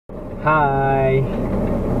Hi!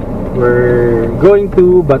 We're going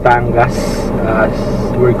to Batangas.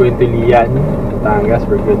 We're going to Lian, Batangas.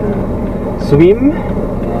 We're gonna swim.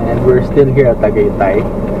 And we're still here at Tagaytay.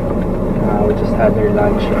 We just had our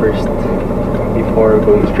lunch first before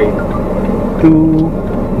going straight to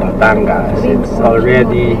Batangas. It's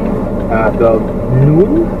already 12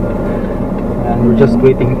 noon. And we're just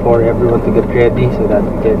waiting for everyone to get ready so that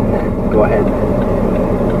we can go ahead and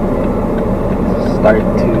start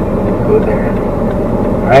to go there.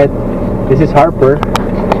 Alright, this is Harper.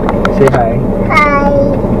 Say hi. Hi.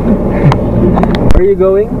 Where are you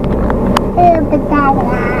going?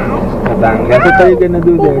 Batangas. Batangas. What are you gonna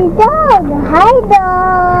do there? Dog. Hi,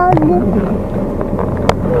 dog.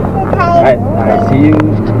 Hi. Alright, see you.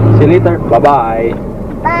 See you later. Bye-bye.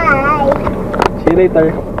 Bye. See you later.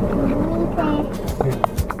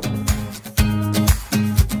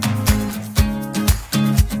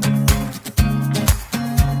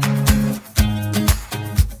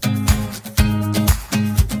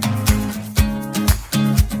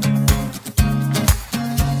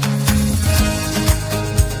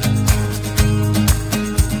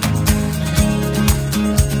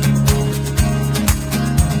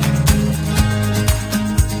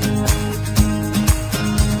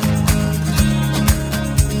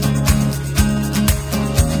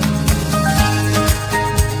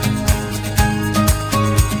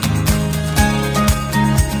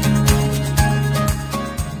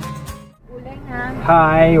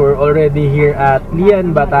 Hi, we're already here at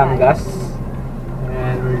Lian, Batangas,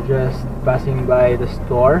 and we're just passing by the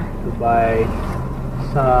store to buy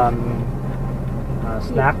some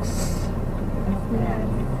snacks. And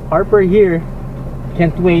Harper here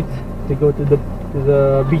can't wait to go to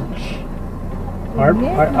the beach. Harp,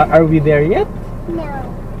 are we there yet? No.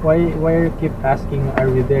 Why you keep asking? Are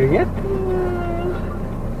we there yet?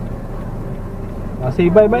 Say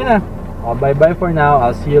bye bye na. Bye bye for now.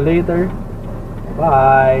 I'll see you later.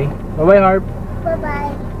 Bye. Bye-bye, Harp.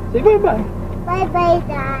 Bye-bye. Say bye-bye. Bye-bye,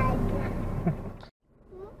 Dad.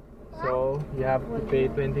 So, you have to pay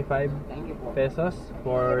 25 pesos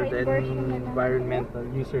for the environmental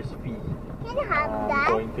user's fee. Can I have that?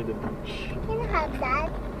 Going to the beach. Can I have that?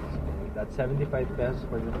 That's 75 pesos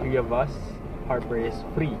for the three of us. Harper is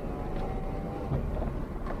free.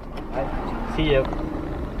 Right. See you.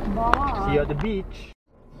 See you at the beach.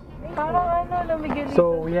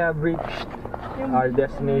 So, we have reached our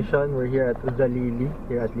destination. We're here at Udalili,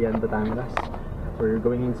 here at Lian, Batangas. We're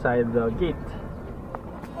going inside the gate.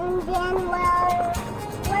 And then we're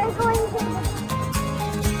going to the...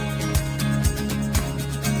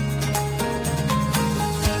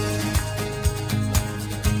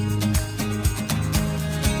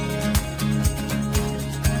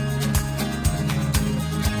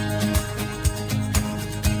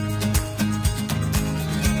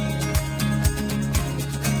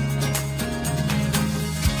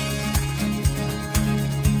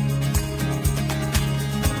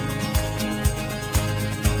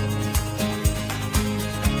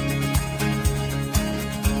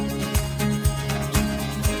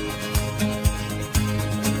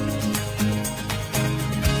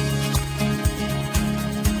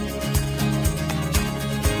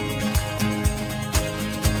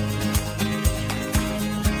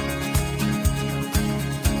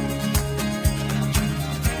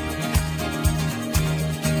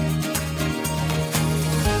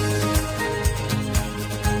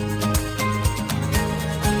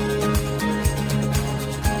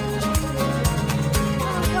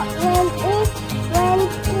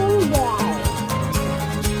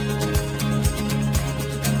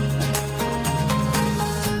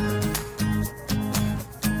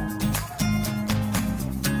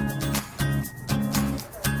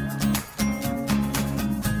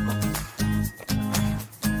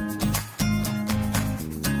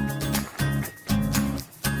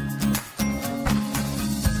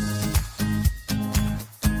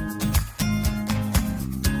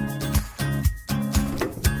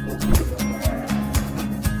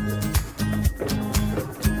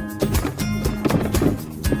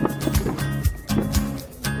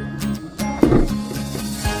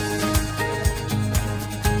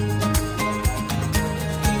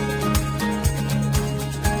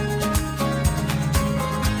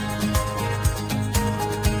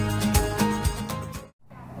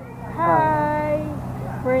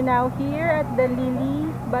 We're now here at the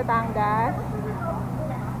Lily, Batangas,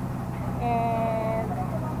 and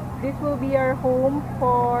this will be our home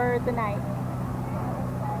for tonight.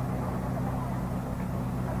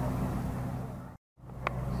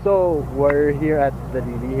 So we're here at the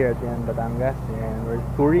Lily here at Lian, Batangas, and we're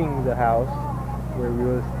touring the house where we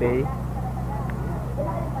will stay.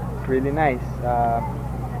 It's really nice.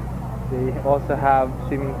 They also have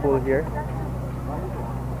swimming pool here.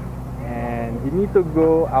 And you need to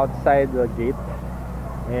go outside the gate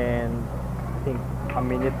and I think a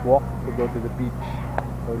minute walk to go to the beach.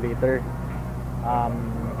 So later,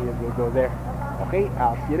 we'll go there. Okay,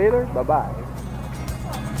 I'll see you later. Bye-bye.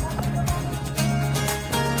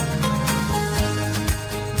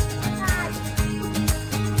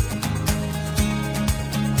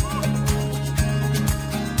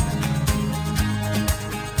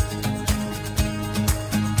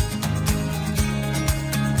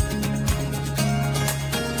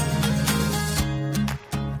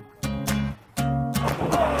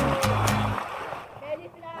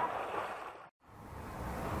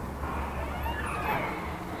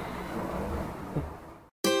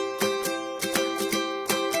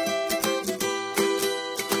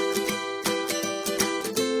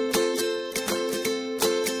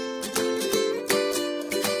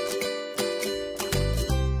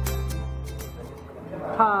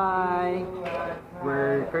 Hi!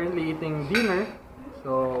 We're currently eating dinner,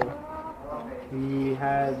 so we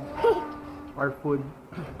had our food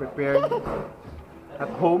prepared at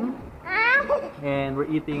home and we're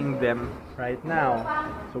eating them right now.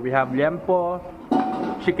 So we have liempo,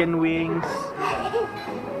 chicken wings,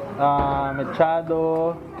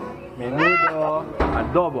 mechado, menudo,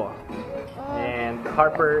 adobo, and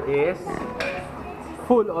Harper is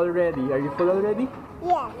full already. Are you full already?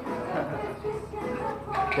 Yes.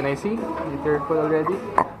 Can I see? You're full already?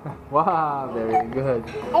 Wow, very good.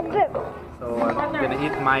 So I'm gonna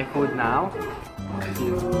eat my food now. See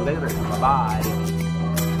you later. Bye-bye.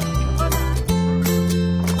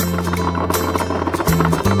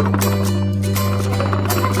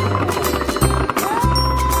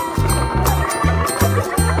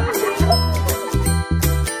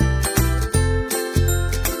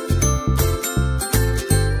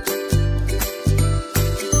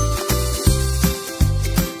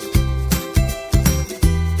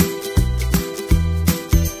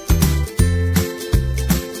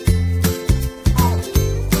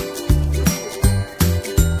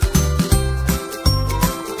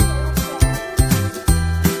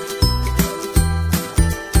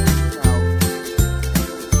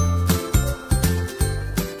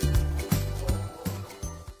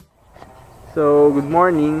 So, good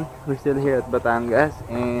morning. We're still here at Batangas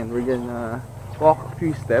and we're gonna walk a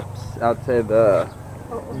few steps outside the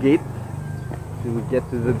gate to get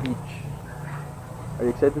to the beach. Are you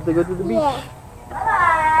excited to go to the beach? Yes.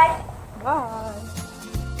 Bye. Bye.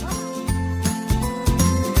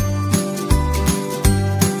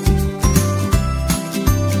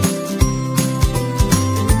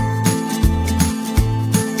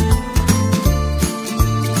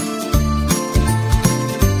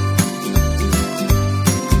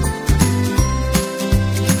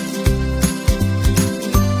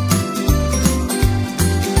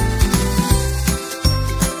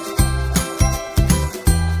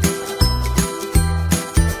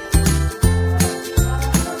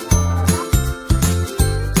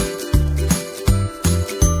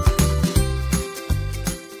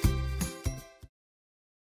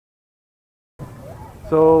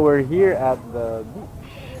 So we're here at the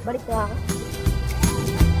beach. Balik na ako.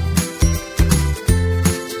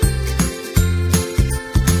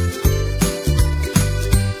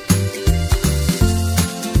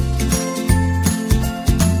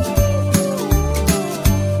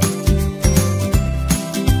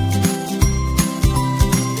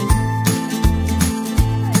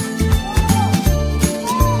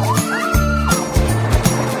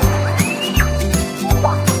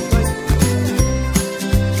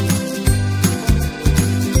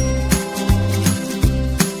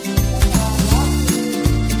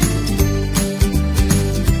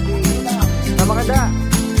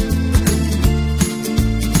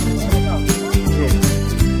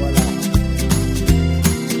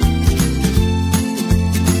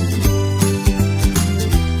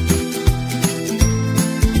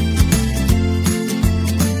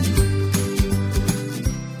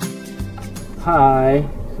 Hi!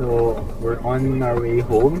 So we're on our way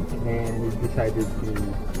home and we decided to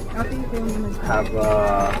have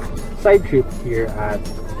a side trip here at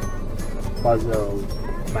Puzzle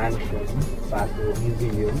Mansion, Puzzle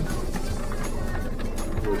Museum.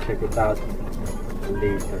 We'll check it out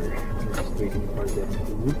later. We're just waiting for them to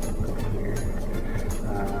come here.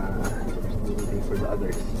 We're still waiting for the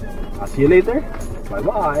others. I'll see you later. Bye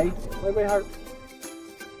bye. Bye bye, Harp.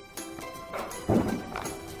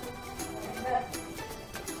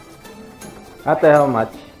 Ate, how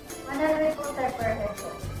much? 100 po sir per head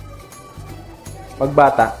po.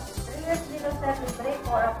 Pagbata? 3 years below sir, libre.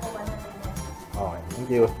 4 up po 100. Okay,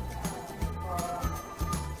 thank you.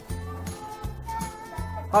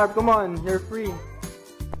 Harp, come on, you're free.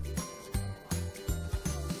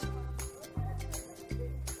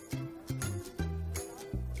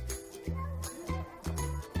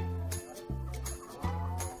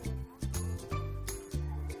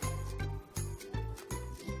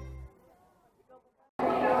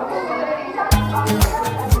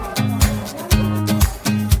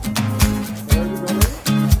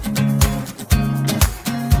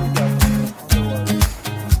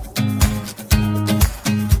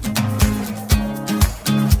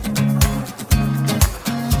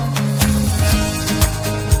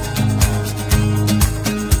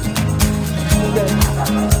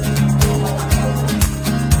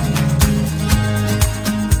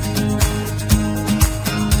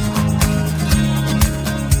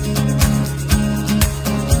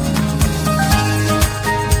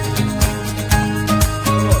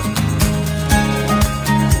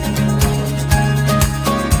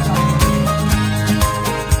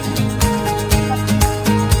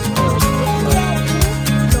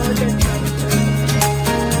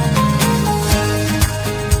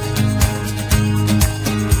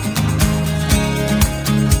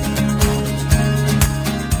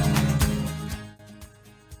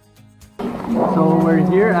 So we're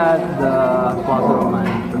here at the Puzzle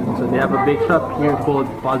Mansion. So they have a big shop here called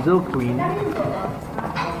Puzzle Queen.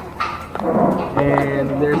 And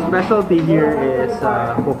their specialty here is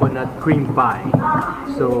coconut cream pie.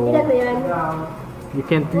 So you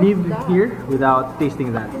can't leave here without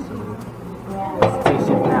tasting that. So let's taste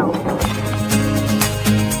it now.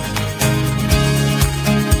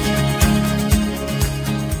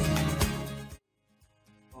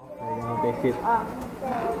 We're gonna taste it.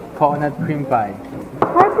 Coconut cream pie.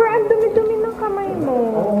 Harper, ang dumi-dumi ng kamay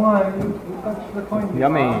mo. Oo nga, you touch the coin.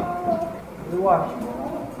 Yummy. You wash.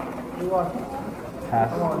 You wash.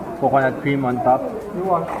 Has coconut cream on top, You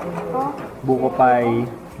wash. buko pie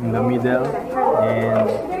in the middle,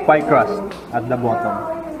 and pie crust at the bottom.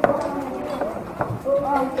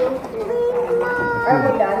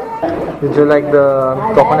 Did you like the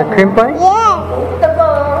coconut cream pie? Yeah.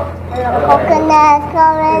 Coconut,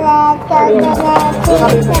 coconut, coconut,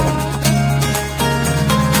 coconut.